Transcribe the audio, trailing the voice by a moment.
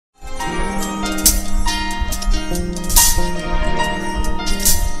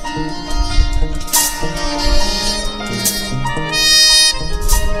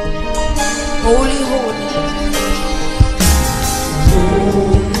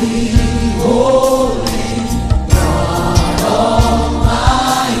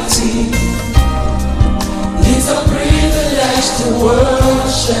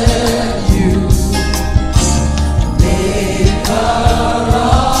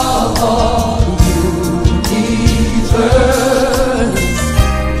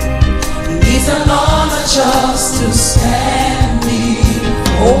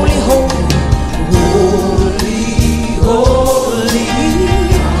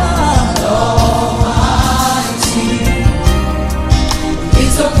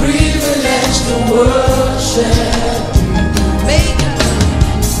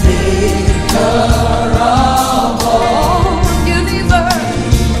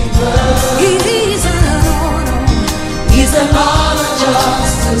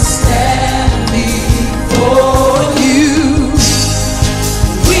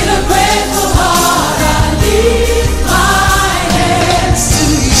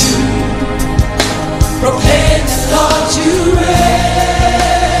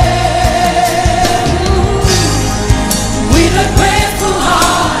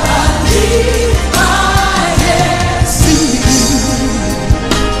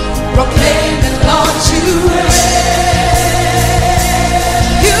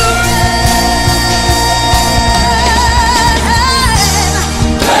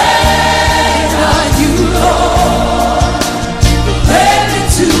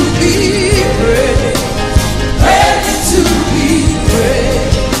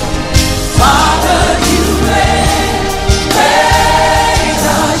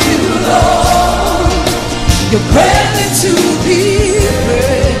You're worthy to be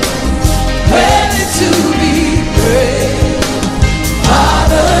praised, worthy to be praised.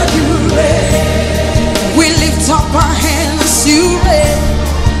 Father, you reign. We lift up our hands, you reign.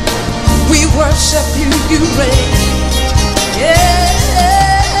 We worship you, you reign. Yeah.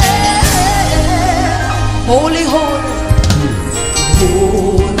 Holy, holy,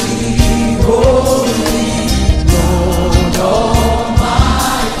 holy, holy, Lord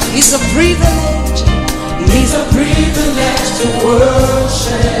Almighty. It's a privilege. It's a privilege to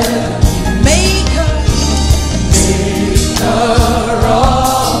worship. Maker, maker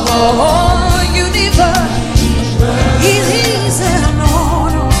of all universe. It is an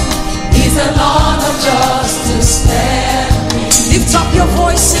honor. It's an honor just to stand. Lift up your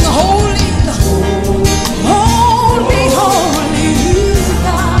voice, sing holy. Holy, holy,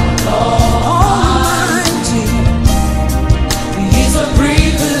 God Almighty. It's a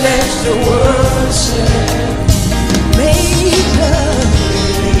privilege to worship. Maker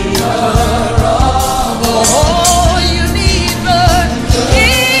of all universe.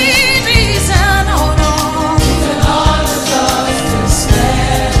 It is an honor. It's an honor just to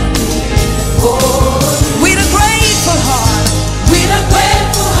stand with a grateful heart. With a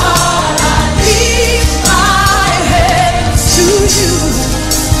grateful heart, I lift my hands to you,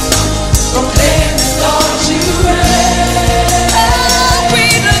 proclaiming, Lord, you reign.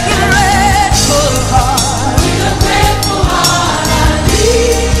 With a grateful heart, with a grateful heart, I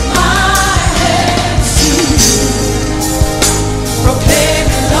lift my hands to you,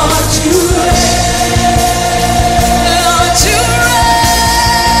 proclaiming, Lord, you reign. Lord, you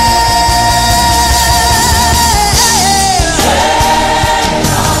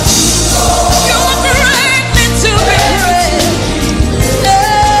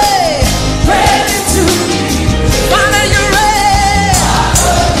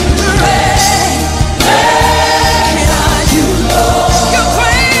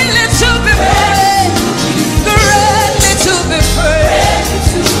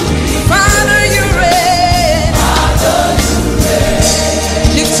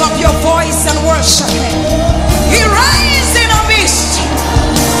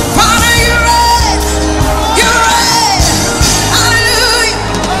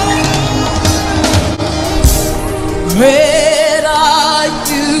great are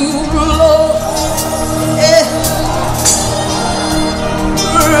you, Lord.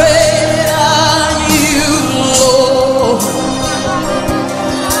 Great are you, Lord.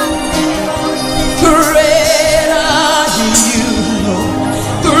 Great are you, Lord.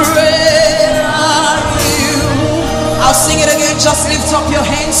 Great are you. I'll sing it again. Just lift up your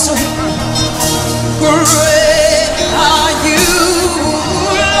hands to Him. Great are you.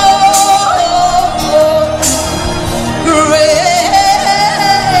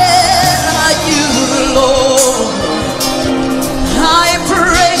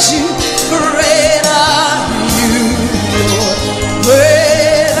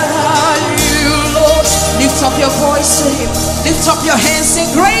 Lift up your voice to Him. Lift up your hands, say,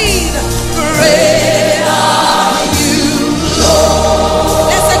 great, great are you, Lord.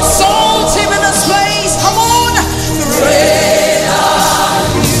 Let's exalt Him in this place. Come on.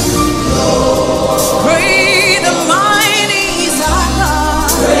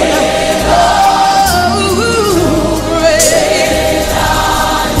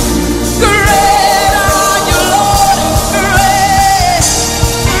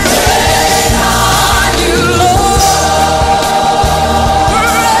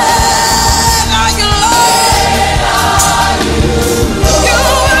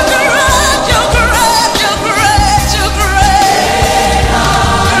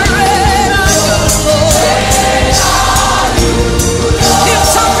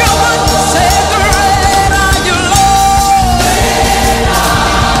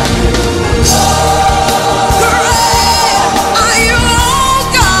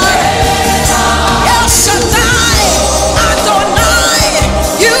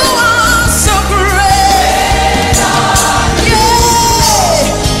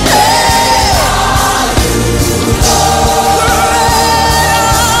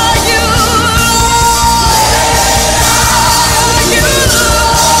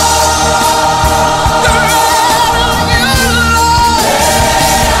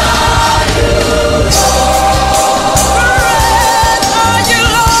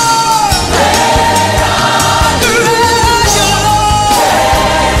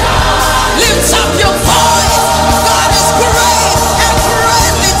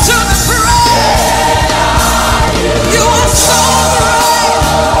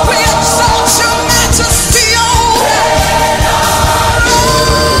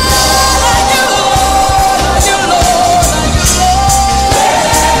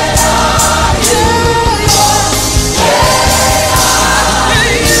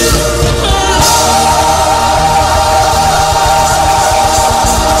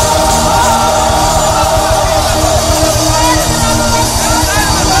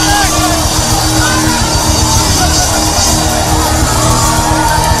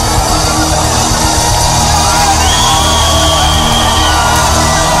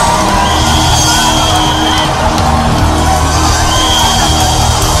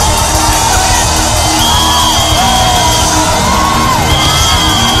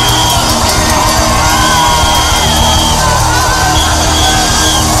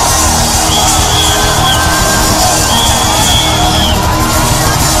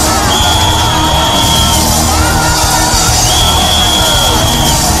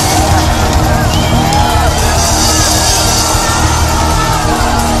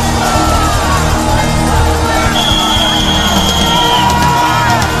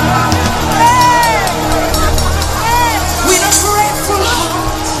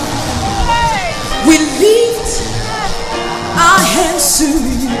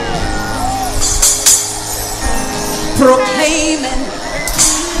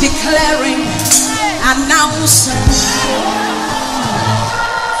 declaring, announcing,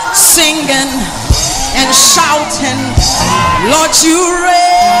 singing and shouting, Lord, you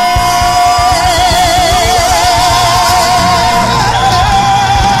reign.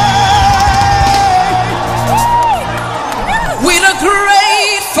 With a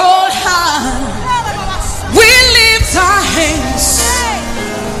grateful heart, we lift our hands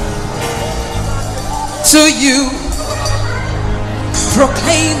to you,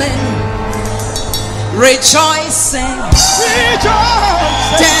 proclaiming, rejoicing,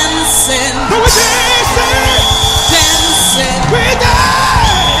 dancing,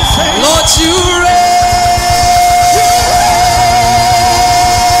 Lord, you reign.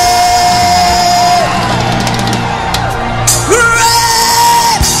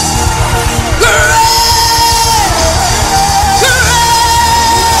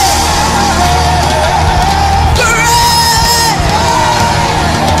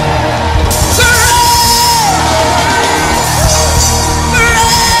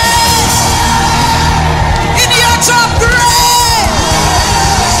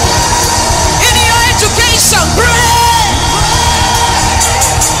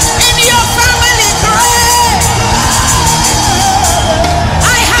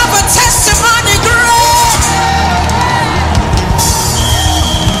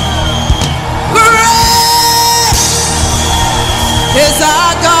 Is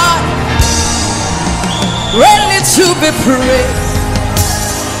our God ready to be praised?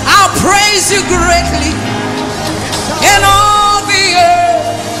 I'll praise you greatly in all the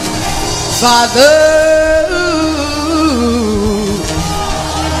earth, Father.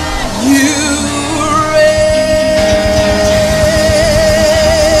 You reign.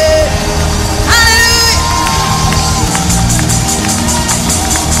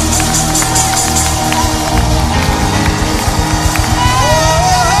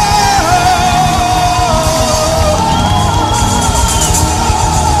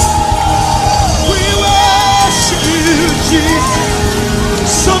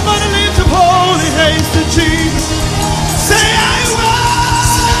 Somebody lift up holy hands to Jesus. Say, I will.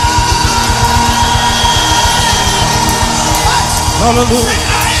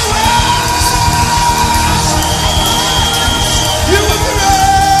 Hallelujah.